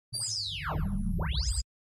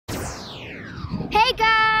Hey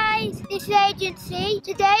guys, this is Agency.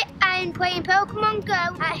 Today I'm playing Pokemon Go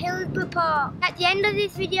at Hillsborough Park. At the end of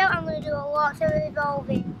this video I'm going to do a lot of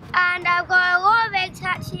evolving. And I've got a lot of eggs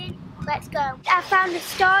hatching. Let's go. I found a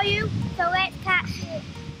Staryu, so let's catch it.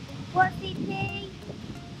 What's CP?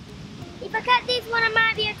 If I catch this one I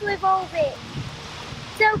might be able to evolve it.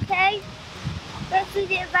 It's okay. Let's use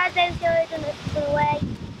it as I so it's going to put away.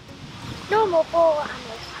 Normal ball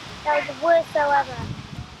animals. That was the worst show ever.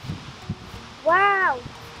 Wow!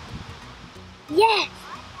 Yes!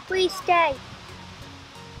 Please stay.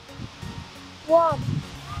 1,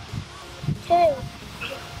 2,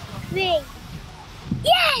 3.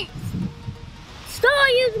 Yes!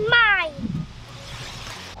 Staryu's mine!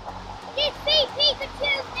 Defeat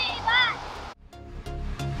Pikachu, neighbor!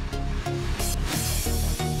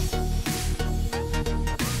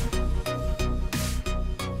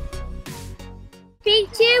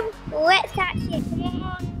 Pikachu, let's catch it. Come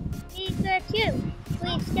on. Pikachu,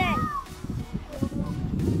 please stay.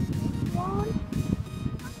 1.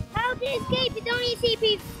 How to escape? It's only CP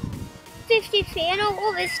 53 and all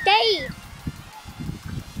others stayed.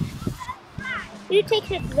 You take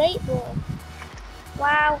the great ball.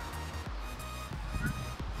 Wow.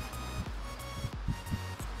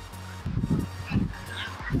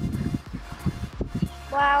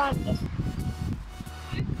 Wow, I'm just...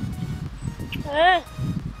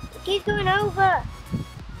 it keeps going over.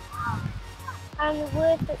 I'm the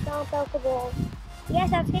worst at throwing Pokeballs.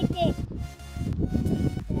 Yes, I've hit it.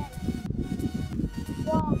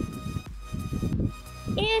 1.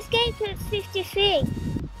 It escaped at 53.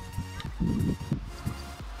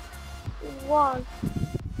 1,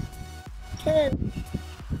 2,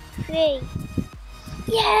 3.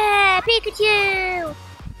 Yeah, Pikachu!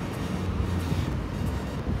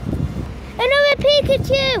 Another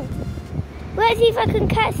Pikachu! Let's see if I can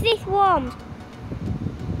catch this one.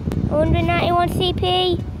 191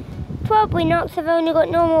 CP. Probably not, because I've only got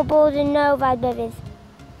normal balls and no raspberries.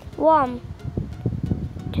 1,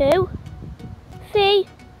 2, 3.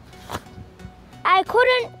 I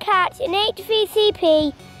couldn't catch an 83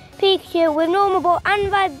 CP Pikachu with normal ball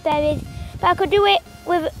and raspberries, but I could do it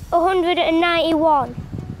with 191.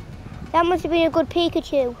 That must have been a good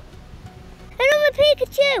Pikachu. Another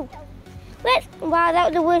Pikachu! Wow, that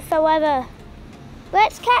was the worst show ever.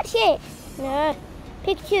 Let's catch it. No.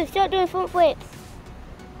 Pikachu, stop doing front flips.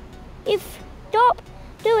 Stop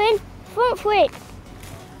doing front flips.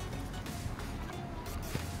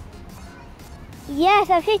 Yes,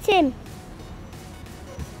 I've hit him.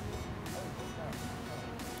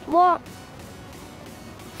 What?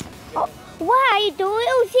 Oh, why do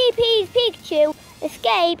little CP's Pikachu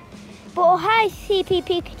escape, but a high CP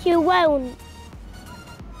Pikachu won't?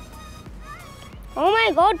 Oh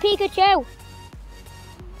my god, Pikachu!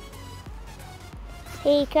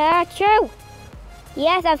 Pikachu!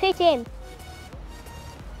 Yes, I've hit him.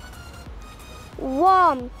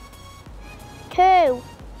 1, 2,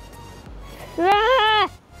 3.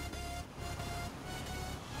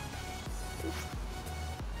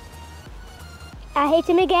 I hit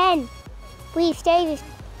him again. Please stay this.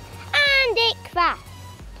 And it crashed.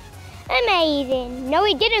 Amazing. No,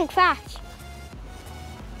 it didn't crash.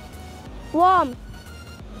 1,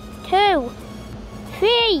 2,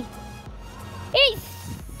 3. It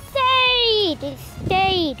stayed. It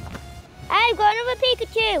stayed. I've got another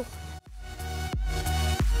Pikachu.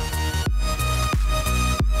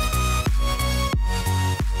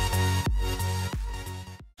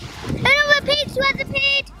 Another Pikachu has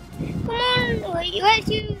appeared. Come on, let's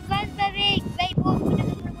use raspberry. Great ball for the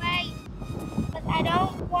away. But I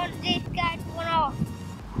don't want this guy to run off.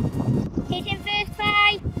 Hit him first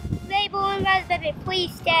try. Great ball and raspberry,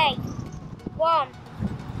 please stay. 1,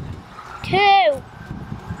 2,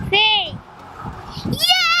 3.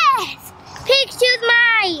 Yes! Pikachu's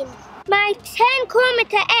mine! My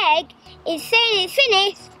 10-kilometer egg is saying it's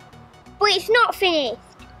finished, but it's not finished.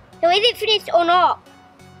 So is it finished or not?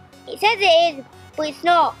 It says it is, but it's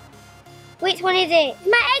not. Which one is it?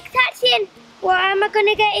 My egg's hatching. What am I going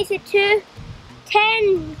to get? It's a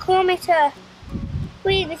 10-kilometer.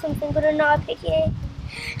 Please be something good and not a picky.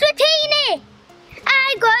 Dratini!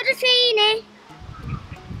 I got a Dratini.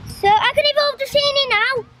 So I can evolve Dratini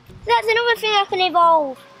now. So that's another thing I can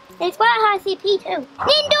evolve. And it's quite high CP too.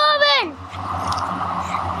 Nindoran!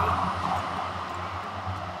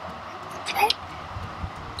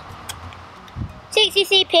 60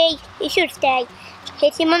 CP. He should stay.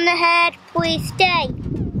 Hit him on the head. Please stay.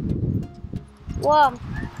 1,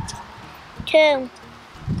 2,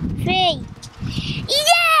 3.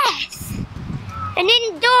 Yes! And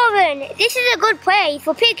Nindoran. This is a good play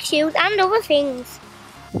for Pikachu and other things.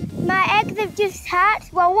 My eggs have just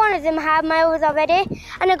hatched. Well, one of them have, my others already.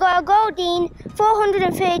 And I got a Goldeen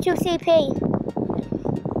 432 CP.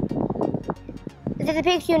 There's a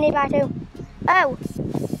Pikachu nearby too. Oh,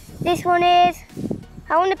 this one is,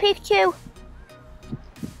 I want a Pikachu.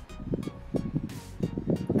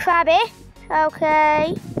 Krabby.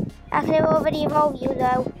 Okay. I can already evolve you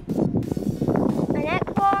though. My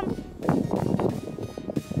next one.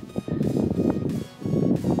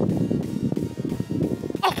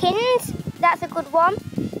 Ekans. That's a good one.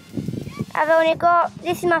 I've only got,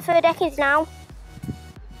 this is my third Ekans now.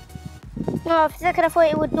 No, for a second I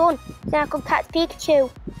thought it was done. Then I could catch Pikachu.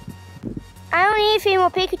 I only need 3 more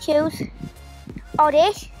Pikachus.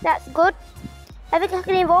 Oddish, that's good. I think I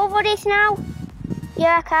can evolve Oddish now.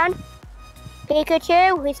 Yeah, I can.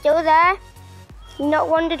 Pikachu, he's still there. He's not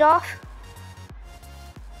wandered off.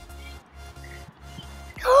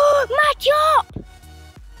 Oh, my chop!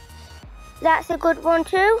 That's a good one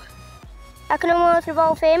too. I can almost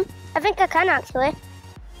evolve him. I think I can actually.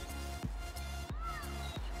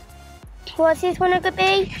 What's this one gonna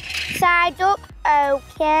be? Side duck.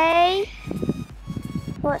 Okay.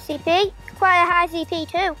 What CP? Quite a high CP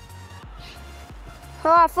too.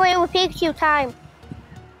 Oh, I thought it was Pikachu time.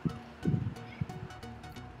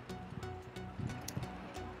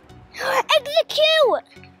 Execute!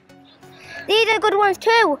 These are good ones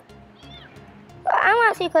too. I'm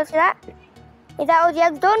actually close to that. Is that all the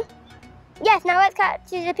eggs done? Yes, now let's catch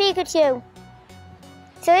the Pikachu.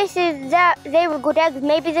 So this is that, they were good eggs.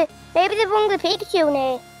 Maybe they wrong the Pikachu in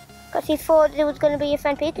here. Because he thought there was going to be a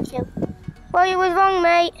friend Pikachu. Well, you was wrong,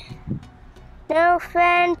 mate. No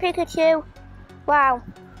friend Pikachu. Wow.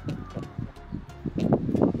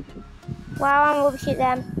 Wow, I'm rubbish at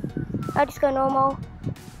them. I'll just go normal.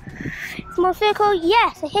 Small circle,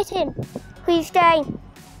 yes, I hit him. Please stay.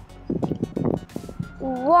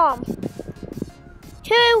 1,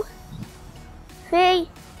 2, 3.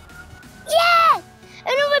 Yes!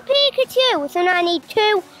 Another Pikachu! So now I need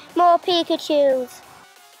 2 more Pikachus.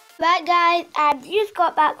 Right guys, I've just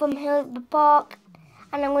got back from Hillsborough Park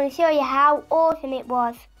and I'm going to show you how awesome it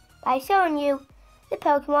was by showing you the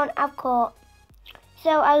Pokemon I've caught.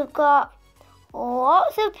 So I've got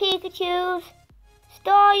lots of Pikachus,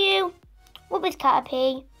 Staryu, Wubbies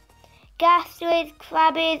Caterpie, Gastrid,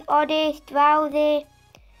 Krabbies, Oddish, Drowsy,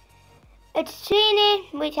 a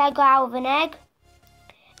Trini, which I got out of an egg,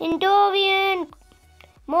 Endorian,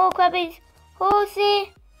 more Krabbies,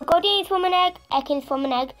 Horsey, Goldeen's from an egg, Ekans from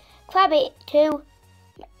an egg, Krabbit 2,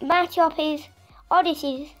 Machop is,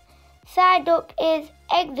 Odyssey's, Psyduck is,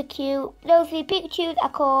 Execute, those 3 Pikachus I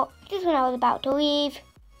caught just when I was about to leave.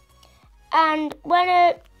 And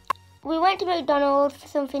when we went to McDonald's for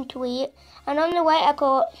something to eat, and on the way I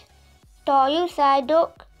caught Staryu,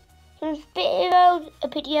 Psyduck, some Spitteros, a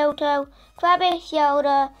Pidgeotto, Krabby,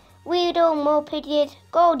 Shelder, Weedle, more Pidgeys,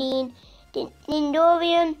 Goldeen,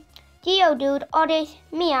 Nindorian, Geodude, Oddish,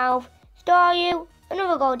 Meowth, Staryu,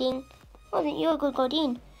 another Goldeen. Wasn't you a good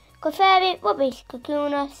Goldeen? Clefairy, Rubbish,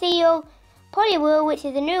 Kakuna, Seal, Poliwhirl, which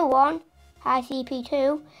is a new one, high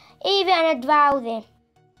CP2, Eevee and a Drowsy.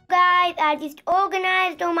 Guys, I just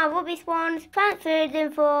organised all my rubbish ones, transferred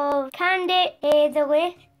them for Candy. Here's a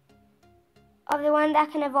list of the ones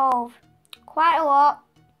that can evolve. Quite a lot.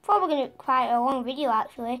 Probably going to be quite a long video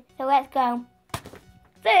actually, so let's go.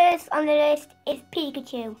 First on the list is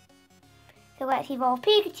Pikachu. So let's evolve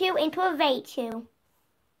Pikachu into a Raichu.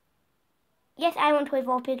 Yes, I want to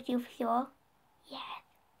evolve Pikachu for sure. Yes.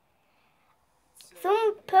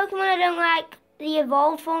 Some Pokemon I don't like the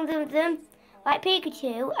evolved forms of them. Like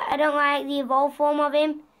Pikachu, I don't like the evolved form of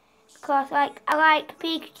him. Because I like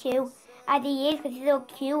Pikachu as he is because he's so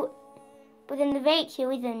cute. But then the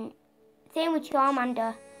Raichu isn't. Same with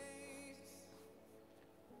Charmander.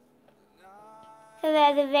 So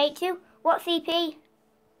there's a Raichu. What CP?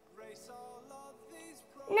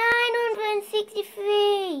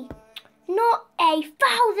 963. Not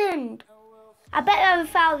 1,000. I bet I have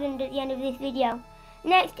 1,000 at the end of this video.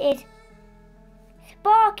 Next is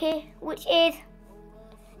Sparky, which is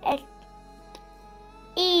a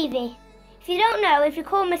Eevee. If you don't know, if you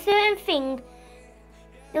call them a certain thing,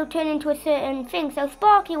 they'll turn into a certain thing. So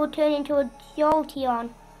Sparky will turn into a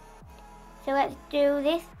Jolteon. So let's do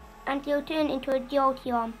this, and he'll turn into a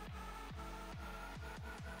Jolteon.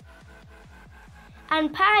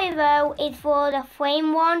 And Pyro is for the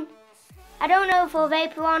flame one. I don't know for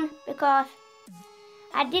Vaporeon because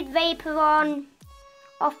I did Vaporeon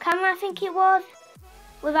off camera, I think it was,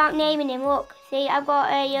 without naming him. Look, see, I've got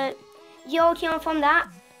a Jolteon from that.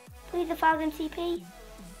 Please 1,000 CP.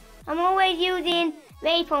 I'm always using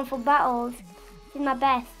Vaporeon for battles. This is my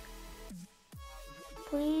best.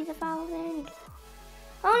 Please 1,000.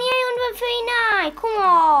 Only 139, come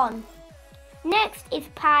on. Next is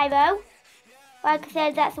Pyro. Like I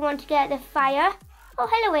said, that's the one to get the fire. Oh,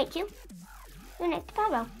 hello, Rachel. You're next to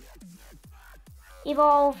Pyro.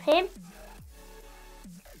 Evolve him.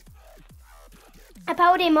 I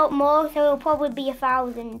powered him up more, so it'll probably be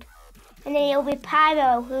 1,000. And then it'll be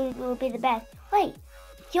Pyro who will be the best. Wait,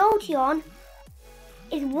 Jolteon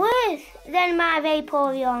is worse than my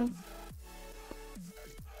Vaporeon.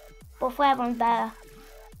 But Flareon's better.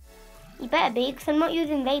 You better be, because I'm not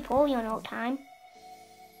using Vaporeon all the time.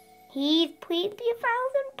 Please be 1,000,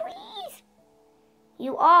 please.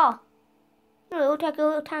 You are. No, it'll take a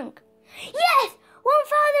little tank. Yes!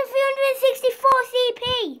 1,364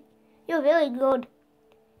 CP. You're really good.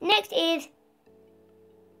 Next is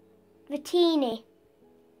Dratini.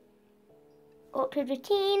 Up to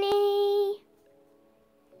Dratini.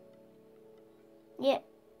 Yep,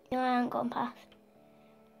 no, I haven't gone past.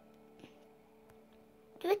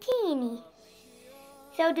 Dratini.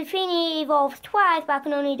 So Dratini evolves twice, but I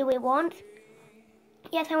can only do it once.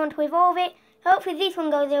 Yes, I want to evolve it. Hopefully this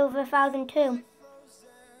one goes over 1,000 too.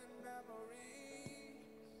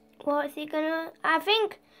 What's it gonna... I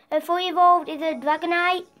think a fully evolved is a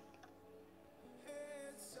Dragonite.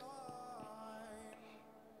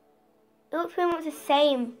 It looks pretty much the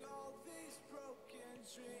same.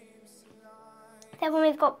 Except when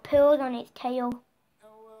it's got pearls on its tail.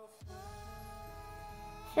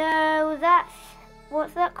 So that's...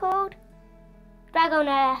 What's that called?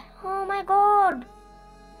 Dragonair. Oh my god.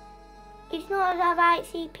 It's not the right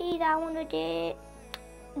CP that I want to do.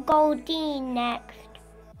 Goldeen next.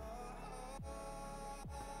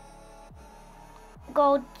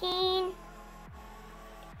 Goldeen.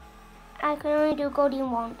 I can only do Goldeen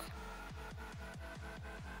once.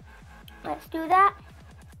 Let's do that.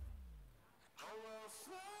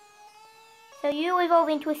 So you evolve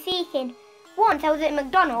into a Seaking. Once I was at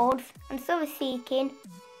McDonald's and saw a Seaking,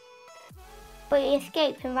 but it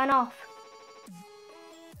escaped and ran off.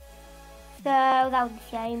 So that was a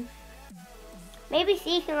shame. Maybe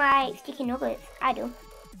Seaking like sticky nuggets. I do.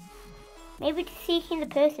 Maybe it's Seaking the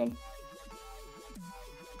person.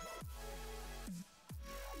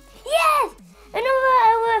 Yes! Another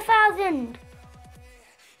over 1,000.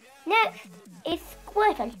 Next is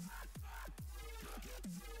Squirtle.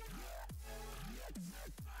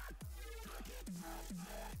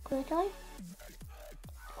 Squirtle?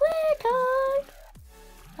 Squirtle!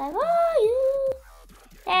 Where are you?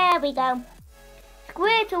 There we go.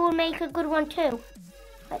 Squirtle will make a good one too.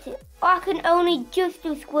 That's it. Oh, I can only just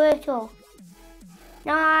do Squirtle.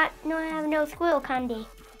 No, I have no Squirtle candy.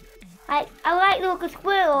 I like the look of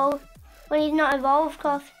Squirtle when he's not evolved,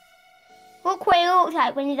 because look what he looks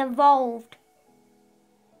like when he's evolved.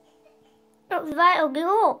 Looks right ugly,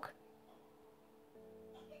 look.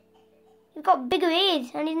 He's got bigger ears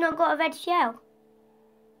and he's not got a red shell.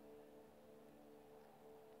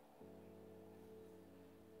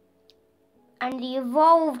 And he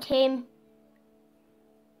evolved him.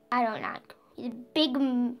 I don't like. He's big,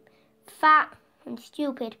 fat, and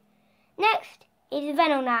stupid. Next is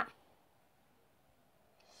Venonat.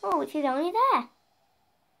 Oh, which is only there.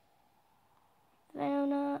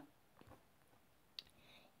 Venonat.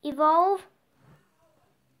 Evolve.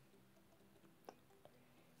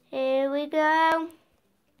 Here we go.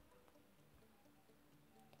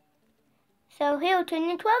 So he'll turn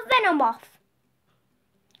into a Venomoth.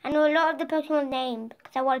 I know a lot of the Pokemon's names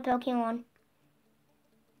because I want a Pokemon.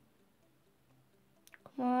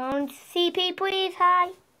 Come on, CP please,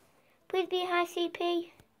 hi. Please be high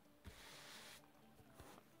CP.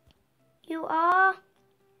 You are.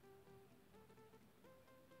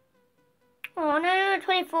 Oh,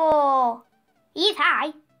 924. He's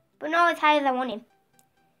high, but not as high as I want him.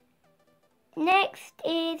 Next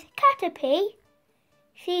is Caterpie,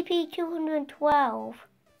 CP 212.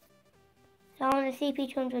 So I want the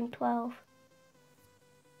CP 212.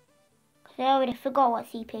 Because I already forgot what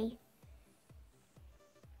CP.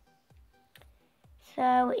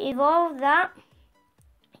 So evolve that.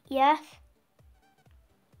 Yes.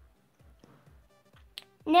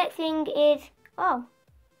 Next thing is, oh.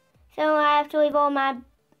 So I have to evolve my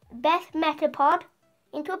best Metapod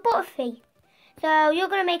into a Butterfree. So you're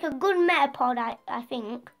going to make a good Metapod, I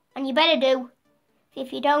think. And you better do.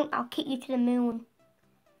 If you don't, I'll kick you to the moon.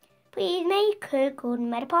 Please make a good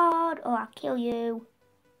Metapod or I'll kill you.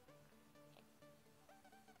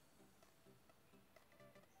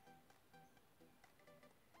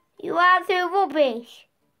 You are so rubbish.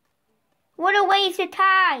 What a waste of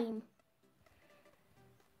time.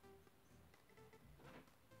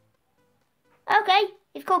 Okay,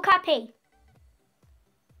 it's called Cappy.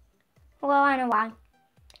 Well, I know why.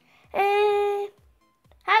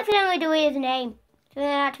 I accidentally deleted his name, so then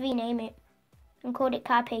I had to rename it and called it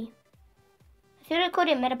Cappy. I should have called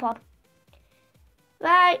it Metapod.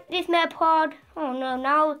 Right, this Metapod. Oh no,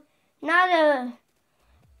 now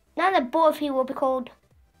the both of you will be called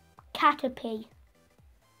Caterpie.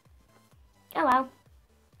 Oh well.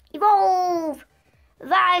 Evolve!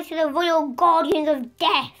 Rise to the royal guardians of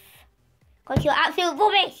death. Because you're absolute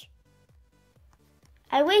rubbish.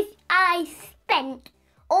 I wish I spent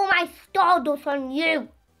all my stardust on you.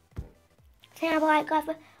 So I like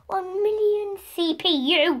for 1 million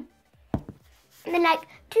CPU. And then like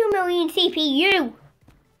 2 million CPU.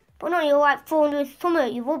 But no, you're like 400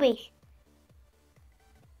 something, you're rubbish.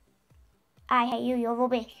 I hate you, you're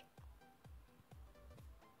rubbish.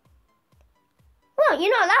 Well,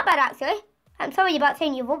 you're not that bad actually. I'm sorry about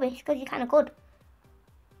saying you're rubbish because you're kind of good.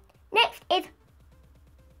 Next is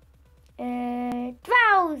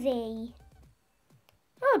Drowsy.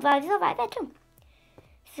 Oh, Drowsy's alright there too.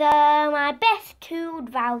 So my best two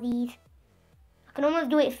Drowsies. I can almost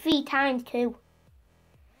do it 3 times too.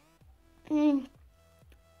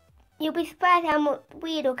 You'll be surprised how much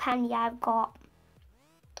weirdo candy I've got.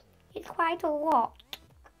 It's quite a lot.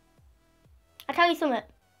 I'll tell you something.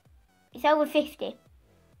 It's over 50. It's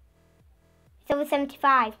over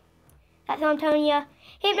 75. That's what I'm telling you.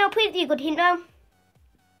 Hypno, please be a good Hypno.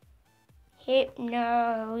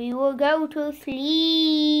 Hypno, you will go to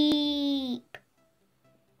sleep.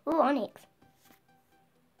 Ooh, Onyx.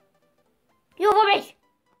 You're rubbish.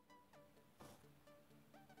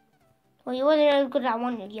 Well, you wasn't as good as I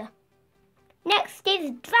wanted you. Next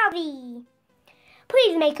is Drowsy.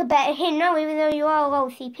 Please make a better Hypno, even though you are low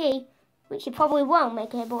CP, which you probably won't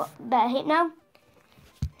make a better Hypno.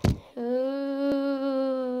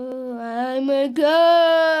 Ooh, I'm a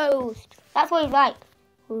ghost. That's what he's like.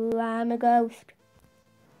 Ooh, I'm a ghost.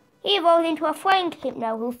 He evolves into a flying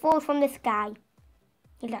Hypno who falls from the sky.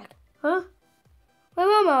 He's like, huh? Where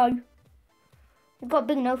am I? He's got a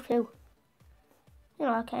big nose too. You're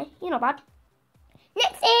not okay. You're not bad.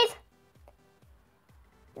 Next is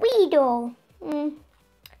Weedle.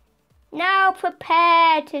 Now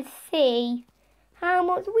prepare to see how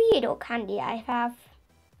much Weedle candy I have.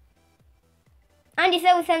 And it's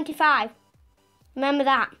over 75. Remember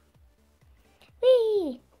that.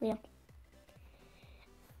 Whee!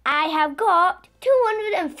 I have got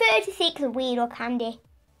 236 Weedle candy.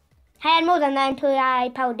 I had more than that until I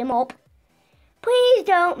powered them up. Please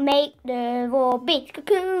don't make the rubbish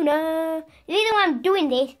Kakuna. The reason why I'm doing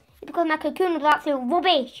this is because my Kakuna is absolute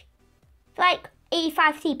rubbish. It's like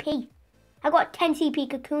 85 CP. I got 10 CP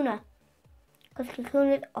Kakuna. Because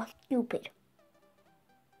Kakunas are stupid.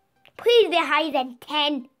 Please be higher than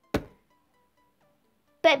 10.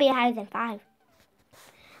 Better be higher than 5.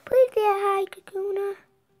 Please be a high Kakuna.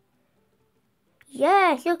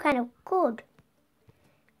 Yes, you're kind of good.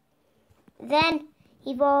 Then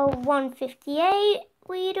evolve 158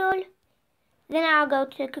 Weedle. Then I'll go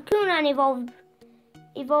to Kakuna and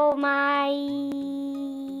evolve my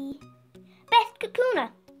best Kakuna.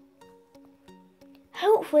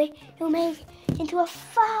 Hopefully it'll make into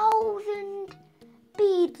 1,000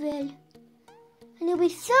 Beedrill. And it'll be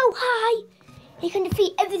so high he can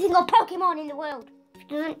defeat every single Pokemon in the world. If he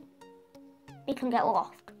doesn't, he can get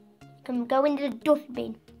lost. He can go into the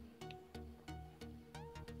dustbin.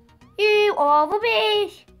 You are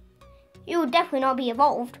rubbish. You will definitely not be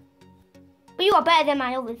evolved. But you are better than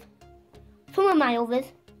my others. Some of my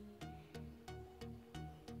others.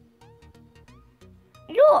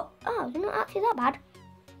 You're not actually that bad.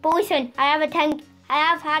 But listen, I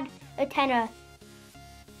have had a tenner.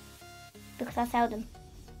 Because I sell them.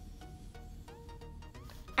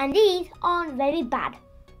 And these aren't very bad.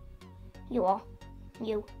 You are.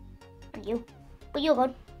 You. And you. But you're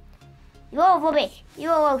good. You're all rubbish.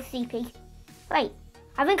 You're all CP. Wait,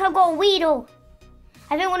 I think I've got a Weedle.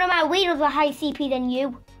 I think one of my Weedles are higher CP than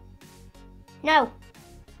you. No,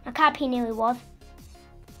 my Caterpie nearly was.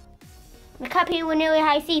 My Caterpie was nearly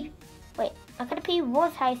high CP. Wait, my Caterpie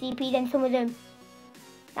was high CP than some of them.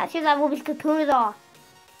 That's just how rubbish Kakunas are.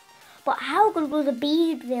 But how good will the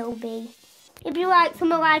Beedrill be? It'd be like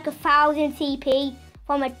something like 1,000 CP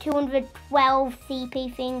from a 212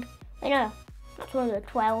 CP thing. Wait, no, not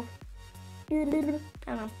 212. I don't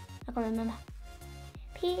know. I can't remember.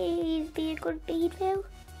 Please be a good Beedrill.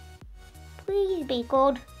 Please be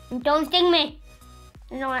good. And don't sting me.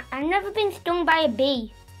 No, I've never been stung by a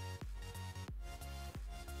bee.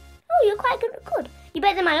 Oh, you're quite good. You're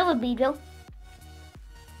better than my other Beedrill.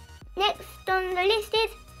 Next on the list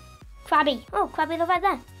is Krabby. Oh, Krabby's over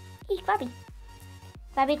there. He's Krabby.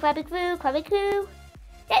 Krabby, Krabby crew, Krabby crew.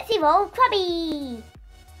 Let's evolve Krabby.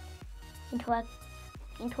 Into I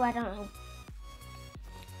don't know.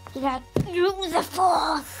 He's like, use the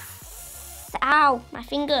force. Ow, my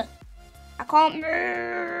finger. I can't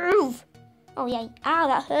move. Oh yeah, ow,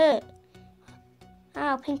 that hurt.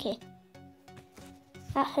 Ow, pinky.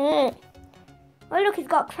 That hurt. Oh look, he's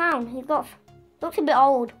got a crown. Looks a bit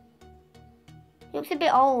old. Looks a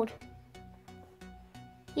bit old.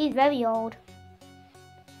 He's very old.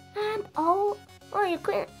 I'm old. Oh, you're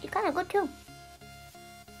kind of good too.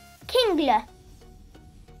 Kingler.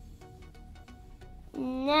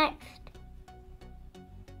 Next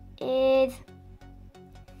is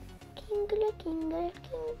Kingler.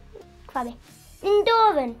 Crabby.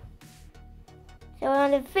 Nindoran. So we're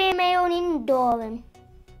on the female Nindoran.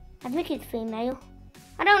 I think it's female.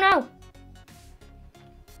 I don't know.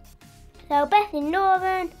 So Beth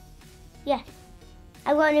Nindoran. Yes.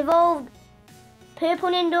 I've got an evolved purple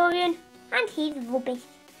Nindoran and he's rubbish.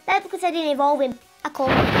 That's because I didn't evolve him. I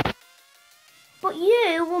called him. But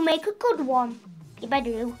you will make a good one. You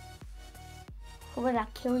better do. Or will I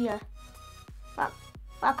kill you? Well,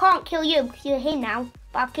 I can't kill you because you're him now.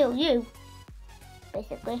 But I'll kill you.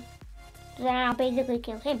 Basically. So then I'll basically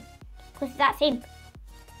kill him. Because that's him.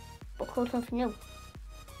 But call something new.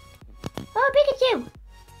 Oh, Pikachu!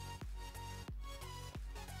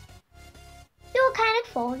 You're kind of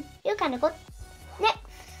fun. You're kind of good. Next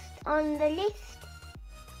on the list.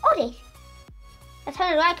 Oddish. That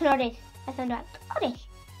sounded like an Oddish. That sounded like Oddish.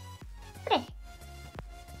 Oddish.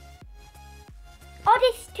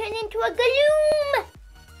 Oddish turned into a Gloom.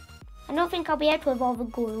 I don't think I'll be able to evolve a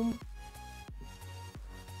Gloom.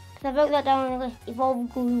 Because I wrote that down on the list. Evolve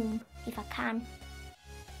Gloom. If I can.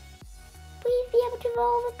 Please be able to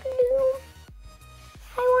evolve a Gloom.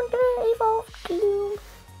 I want to evolve Gloom.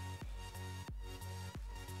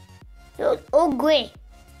 It looks ugly.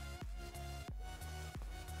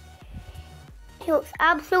 It looks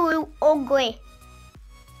absolute ugly.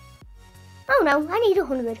 Oh no, I need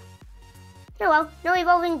 100. Oh well, no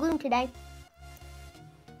evolving Gloom today.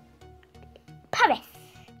 Paris.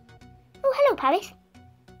 Oh, hello Paris.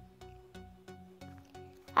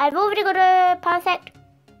 I've already got a Parasect,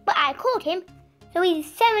 but I caught him, so he's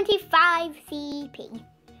 75 CP,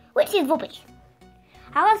 which is rubbish.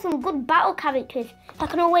 I have some good battle characters that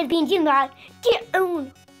can always be in gym like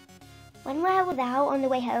Tritton. When I was out on the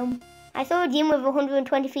way home, I saw a gym with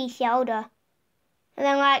 123 shoulder, and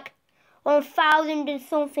then like 1,000 and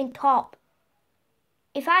something top.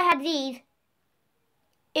 If I had these,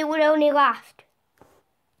 it would only last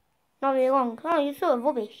not very long. Oh, you're sort of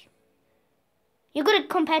rubbish. You're good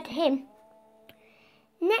compared to him.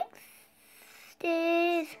 Next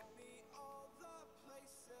is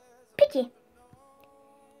Pidgey.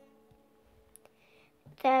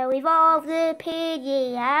 So evolve the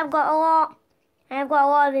Pidgey. I've got a lot. I've got a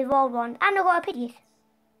lot of evolved ones. And I've got a Pidgeys.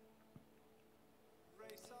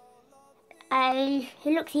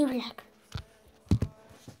 He looks evil like.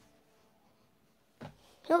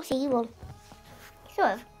 He looks evil.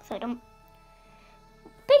 Sort of. So I don't.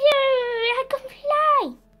 Pidgey, I can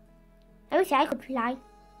fly. I wish I could fly.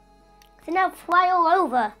 So now fly all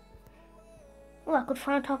over. Oh, I could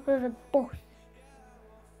fly on top of a bus.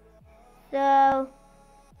 So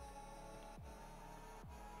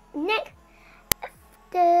next,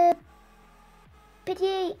 the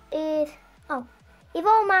Pidgey is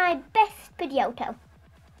evolve my best Pidgeotto.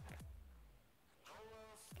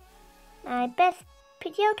 My best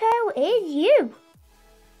Pidgeotto is you.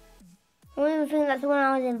 I don't even think that's the one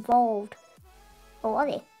I was evolved. Or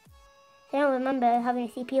was it? I don't remember having a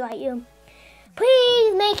CP like you.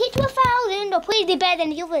 Please make it to 1,000 or please be better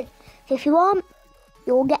than the others. So if you want,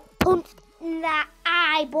 you'll get punched in the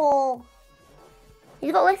eyeball.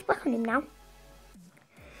 He's got less black on him now.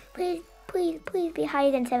 Please be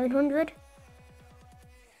higher than 700.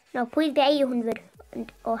 No, please be 800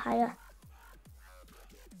 or higher.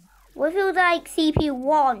 What if it was like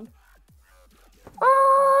CP1?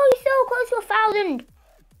 Oh, you're so close to 1,000.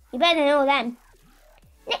 You better know then.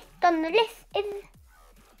 Next on the list is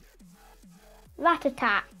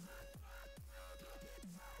Rattata.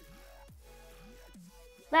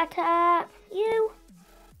 Rattata, you.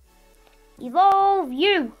 Evolve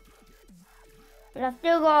you. But I've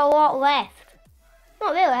still got a lot left.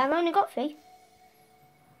 Not really, I've only got 3.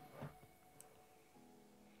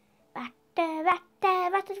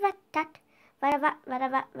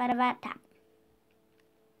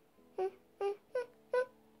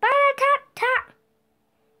 Rattata.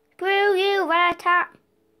 Screw you, Rattata.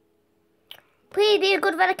 Please be a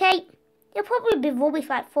good Raticate. You'll probably be rubbish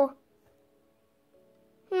like 4.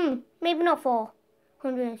 Maybe not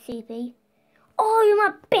 400 CP. Oh, you're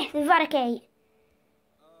my best Raticate.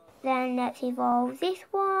 Then let's evolve this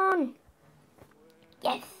one.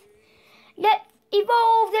 Yes. Let's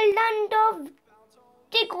evolve the land of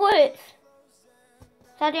Diglets.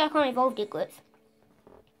 Sadly, I can't evolve Diglets.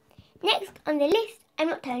 Next on the list, I'm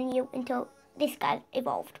not telling you until this guy's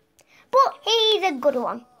evolved. But he's a good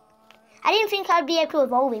one. I didn't think I'd be able to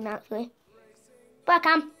evolve him actually. But I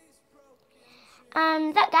can.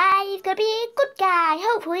 And that guy is going to be a good guy.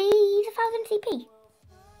 Hopefully he's 1000 CP.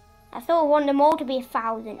 I still want them all to be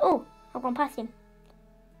 1000. Oh, I've gone past him.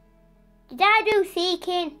 Did I do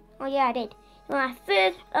seeking? Oh yeah, I did. My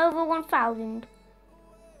first over 1000.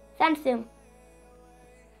 Sansu.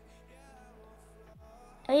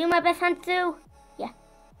 Are you my best Sansu? Yeah.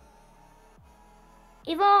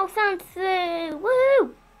 Evolve Sansu!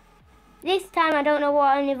 Woohoo! This time I don't know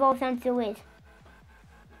what an Evolve Sansu is.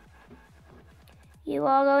 You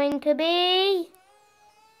are going to be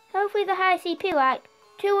hopefully the high CP, like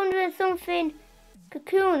 200 something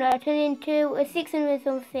Kakuna turn into a 600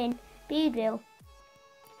 something Beedrill.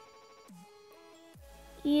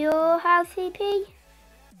 Your high CP?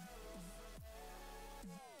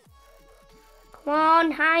 Come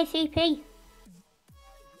on, high CP.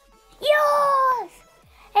 Yes!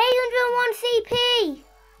 801 CP!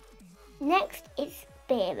 Next is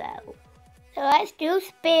Spearow. So let's do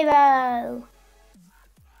Spearow.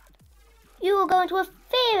 You will go into a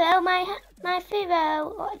Spearow, my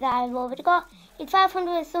Spearow that I've already got. It's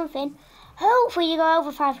 500 something. Hopefully you go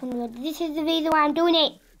over 500. This is the reason why I'm doing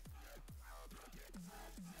it.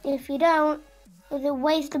 If you don't, it's a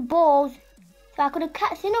waste of balls. So I could have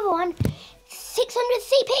catched another one. 600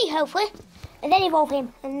 CP hopefully. And then evolve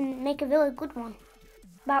him and make a really good one.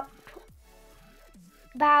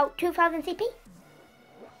 About 2000 CP.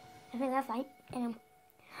 I think that's right.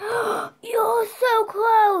 You're so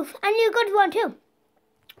close! And you're a good one too.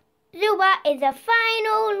 Zubat is the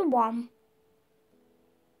final one.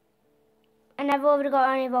 And I've already got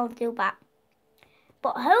an evolved Zubat.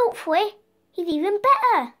 But hopefully he's even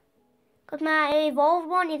better. Because my evolved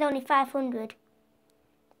one is only 500.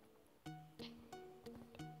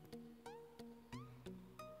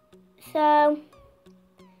 So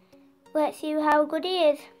let's see how good he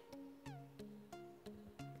is.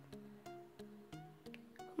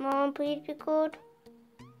 Come on, please be good.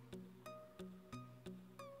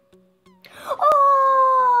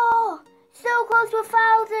 Oh! So close to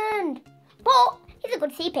 1000! But he's a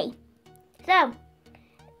good CP. So,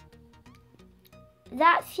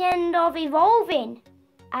 that's the end of evolving.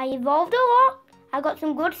 I evolved a lot. I got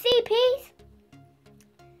some good CPs.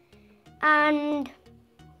 And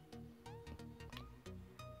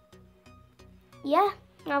yeah,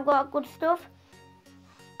 I've got good stuff.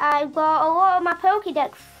 I've got a lot of my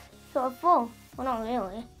Pokédex sort of full. Well, not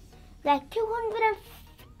really. Like 200 and,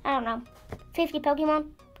 I don't know, 50 Pokemon.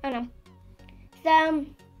 I don't know. So,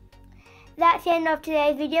 that's the end of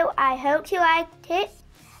today's video. I hope you liked it.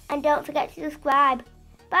 And don't forget to subscribe.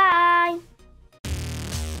 Bye.